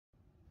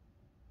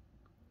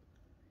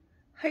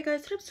Hi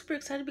guys, today I'm super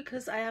excited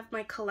because I have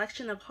my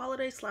collection of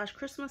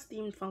holiday/Christmas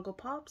themed Funko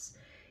Pops,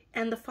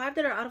 and the 5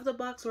 that are out of the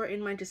box were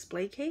in my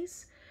display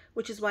case,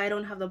 which is why I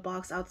don't have the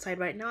box outside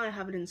right now. I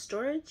have it in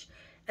storage.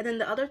 And then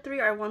the other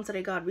 3 are ones that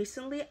I got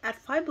recently. At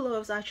Five Below, I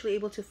was actually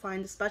able to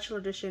find the special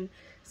edition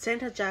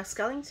Santa Jack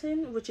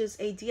Skellington, which is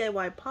a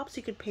DIY pop so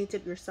you could paint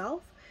it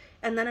yourself.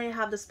 And then I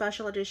have the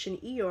special edition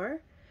Eeyore.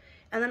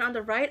 And then on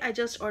the right, I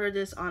just ordered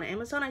this on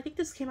Amazon. I think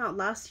this came out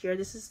last year.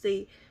 This is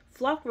the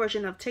flock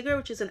version of Tigger,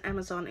 which is an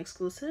Amazon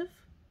exclusive.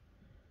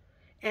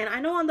 And I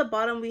know on the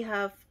bottom we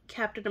have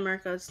Captain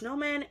America's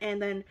snowman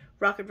and then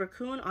Rocket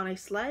Raccoon on a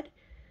sled,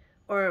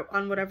 or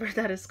on whatever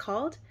that is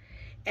called.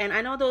 And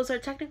I know those are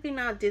technically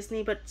not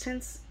Disney, but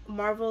since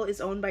Marvel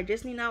is owned by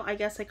Disney now, I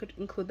guess I could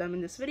include them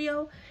in this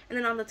video. And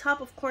then on the top,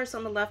 of course,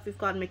 on the left, we've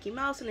got Mickey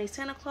Mouse in a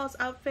Santa Claus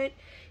outfit,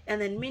 and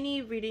then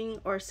Minnie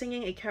reading or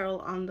singing a carol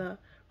on the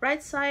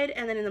right side,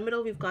 and then in the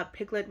middle we've got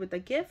Piglet with a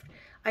gift.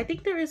 I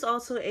think there is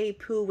also a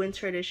Pooh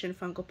Winter Edition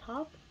Funko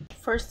Pop.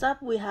 First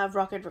up, we have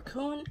Rocket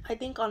Raccoon, I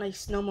think on a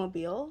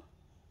snowmobile.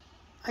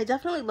 I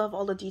definitely love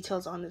all the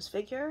details on this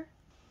figure.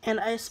 And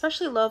I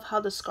especially love how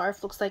the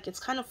scarf looks like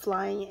it's kind of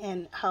flying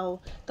and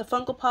how the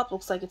Funko Pop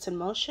looks like it's in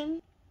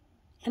motion.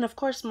 And of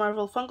course,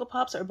 Marvel Funko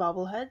Pops are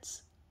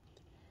bobbleheads.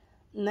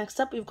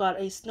 Next up, we've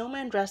got a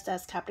snowman dressed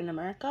as Captain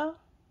America.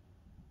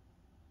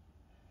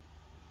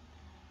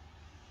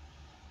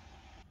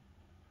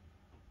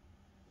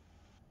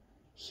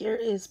 Here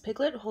is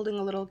Piglet holding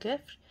a little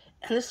gift.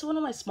 And this is one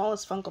of my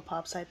smallest Funko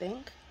Pops, I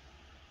think.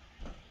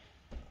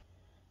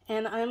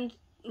 And I'm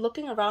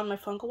looking around my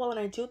Funko wall and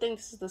I do think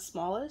this is the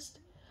smallest.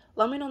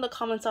 Let me know in the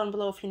comments down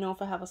below if you know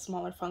if I have a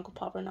smaller Funko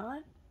Pop or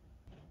not.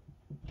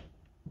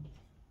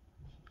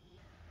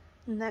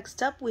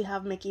 Next up, we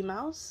have Mickey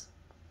Mouse.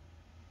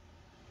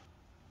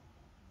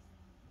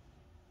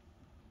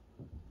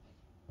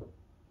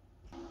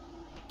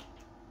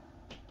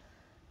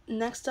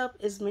 Next up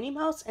is Minnie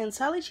Mouse, and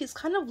sadly she's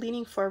kind of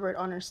leaning forward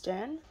on her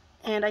stand,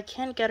 and I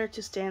can't get her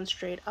to stand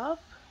straight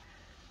up.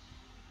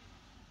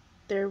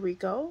 There we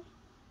go.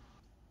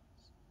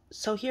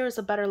 So here is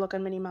a better look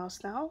at Minnie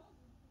Mouse now.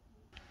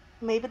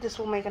 Maybe this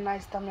will make a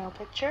nice thumbnail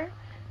picture,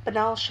 but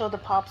now I'll show the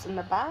pops in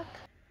the back.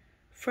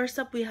 First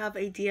up, we have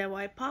a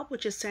DIY pop,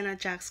 which is Santa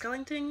Jack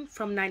Skellington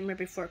from Nightmare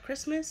Before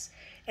Christmas.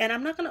 And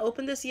I'm not going to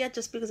open this yet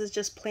just because it's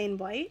just plain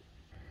white.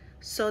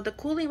 So the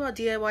cool thing about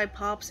DIY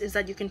pops is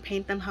that you can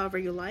paint them however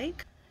you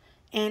like.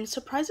 And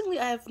surprisingly,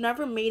 I have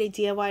never made a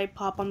DIY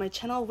pop on my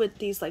channel with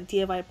these like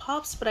DIY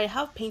pops, but I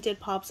have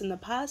painted pops in the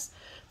past.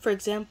 For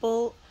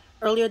example,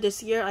 earlier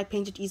this year, I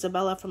painted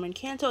Isabella from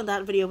Encanto, and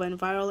that video went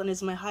viral and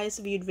is my highest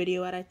viewed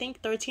video at I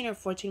think 13 or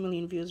 14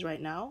 million views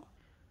right now.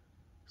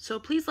 So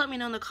please let me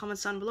know in the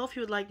comments down below if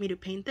you would like me to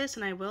paint this,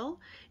 and I will.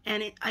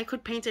 And I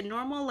could paint it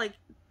normal, like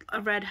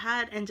a red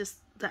hat and just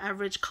the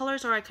average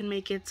colors, or I could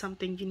make it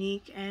something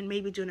unique and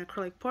maybe do an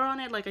acrylic pour on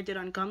it like I did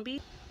on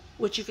Gumby,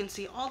 which you can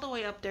see all the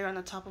way up there on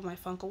the top of my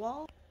Funko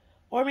wall.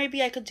 Or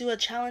maybe I could do a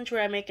challenge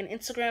where I make an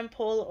Instagram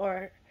poll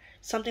or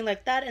something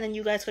like that, and then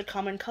you guys could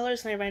comment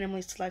colors and I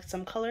randomly select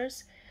some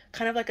colors.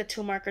 Kind of like a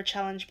 2-marker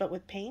challenge but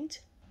with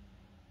paint.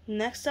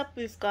 Next up,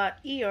 we've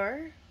got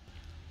Eeyore.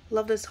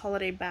 Love this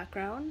holiday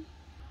background.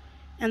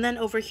 And then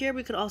over here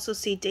we could also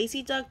see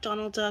Daisy Duck,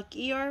 Donald Duck,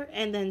 Eeyore,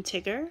 and then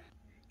Tigger.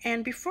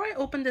 And before I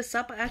open this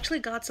up, I actually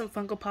got some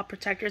Funko Pop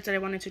protectors that I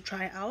wanted to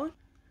try out.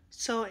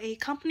 So a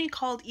company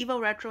called Evo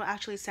Retro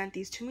actually sent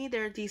these to me.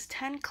 There are these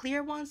 10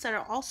 clear ones that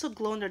are also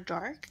glow in the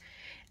dark.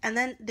 And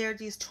then there are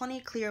these 20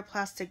 clear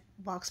plastic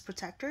box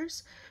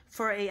protectors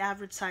for a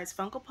average size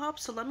Funko Pop.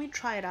 So let me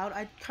try it out.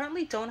 I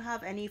currently don't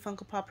have any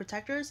Funko Pop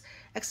protectors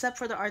except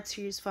for the Art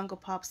Series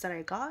Funko Pops that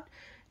I got.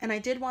 And I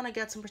did want to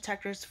get some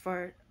protectors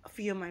for a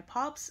few of my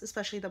pops,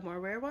 especially the more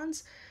rare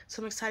ones.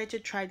 So I'm excited to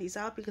try these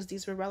out because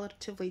these were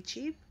relatively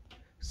cheap.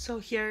 So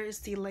here is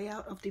the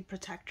layout of the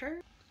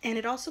protector. And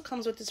it also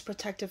comes with this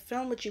protective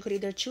film, which you could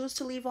either choose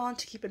to leave on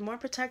to keep it more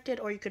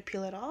protected, or you could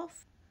peel it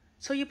off.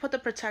 So you put the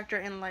protector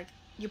in like,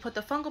 you put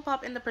the Funko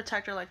Pop in the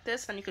protector like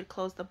this, then you could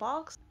close the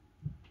box.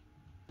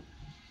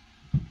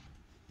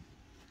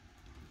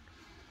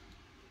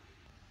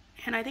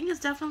 And I think it's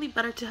definitely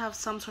better to have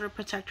some sort of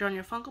protector on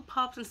your Funko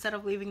Pops instead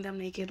of leaving them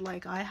naked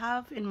like I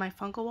have in my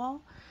Funko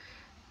wall.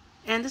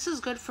 And this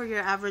is good for your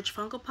average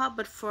Funko Pop,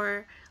 but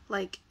for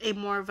like a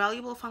more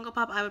valuable Funko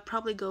Pop, I would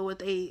probably go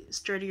with a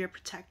sturdier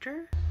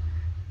protector.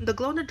 The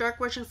glow-in-the-dark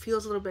version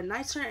feels a little bit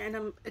nicer, and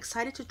I'm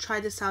excited to try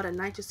this out at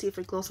night to see if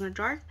it glows in the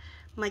dark.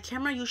 My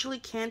camera usually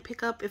can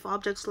pick up if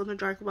objects glow in the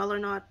dark well or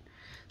not,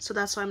 so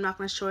that's why I'm not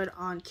going to show it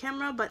on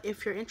camera. But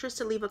if you're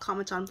interested, leave a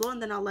comment down below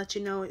and then I'll let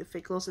you know if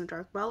it glows in the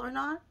dark well or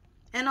not.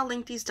 And I'll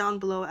link these down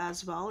below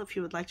as well if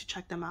you would like to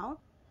check them out.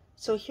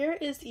 So here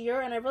is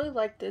Eeyore, and I really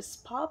like this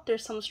pop.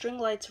 There's some string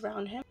lights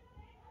around him.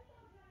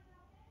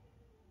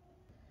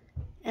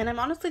 And I'm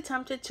honestly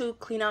tempted to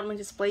clean out my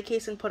display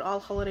case and put all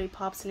holiday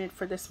pops in it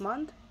for this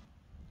month.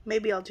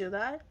 Maybe I'll do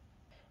that.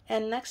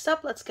 And next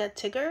up, let's get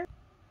Tigger.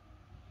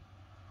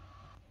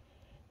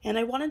 And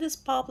I wanted this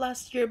pop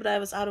last year, but I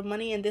was out of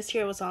money, and this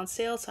year it was on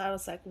sale, so I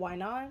was like, why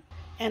not?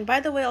 And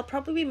by the way, I'll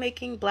probably be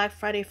making Black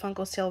Friday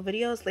Funko sale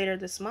videos later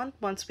this month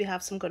once we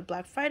have some good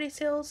Black Friday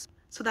sales.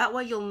 So that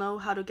way you'll know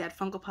how to get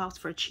Funko Pops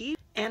for cheap.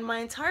 And my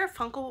entire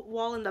Funko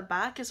wall in the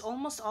back is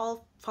almost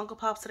all Funko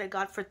Pops that I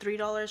got for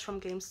 $3 from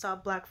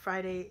GameStop Black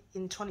Friday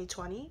in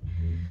 2020.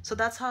 So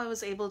that's how I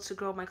was able to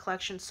grow my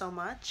collection so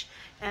much.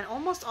 And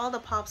almost all the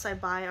pops I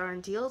buy are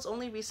on deals.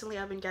 Only recently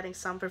I've been getting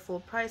some for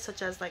full price,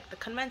 such as like the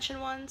convention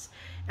ones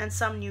and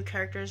some new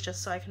characters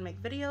just so I can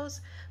make videos.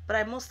 But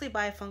I mostly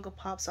buy Funko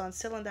Pops on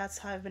sale, and that's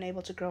how I've been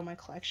able to grow my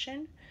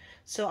collection.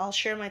 So I'll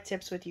share my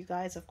tips with you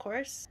guys, of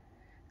course.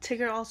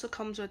 Tigger also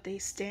comes with a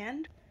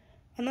stand.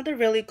 Another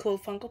really cool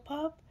Funko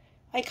Pop.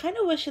 I kind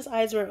of wish his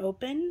eyes were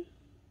open.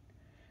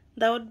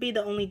 That would be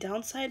the only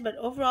downside, but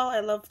overall I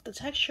love the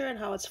texture and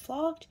how it's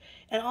flocked,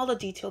 and all the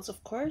details,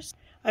 of course.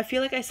 I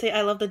feel like I say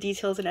I love the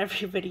details in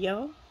every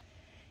video.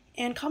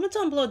 And comment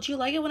down below, do you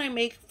like it when I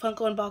make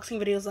Funko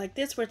unboxing videos like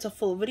this where it's a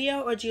full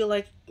video, or do you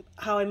like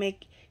how I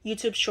make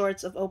YouTube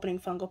shorts of opening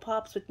Funko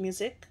Pops with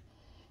music?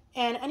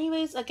 And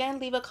anyways, again,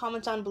 leave a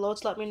comment down below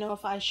to let me know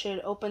if I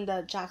should open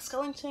the Jack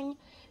Skellington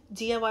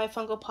DIY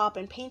Funko Pop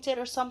and paint it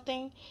or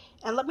something.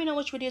 And let me know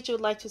which videos you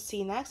would like to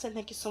see next. And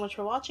thank you so much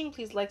for watching.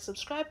 Please like,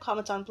 subscribe,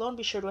 comment down below, and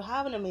be sure to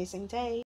have an amazing day.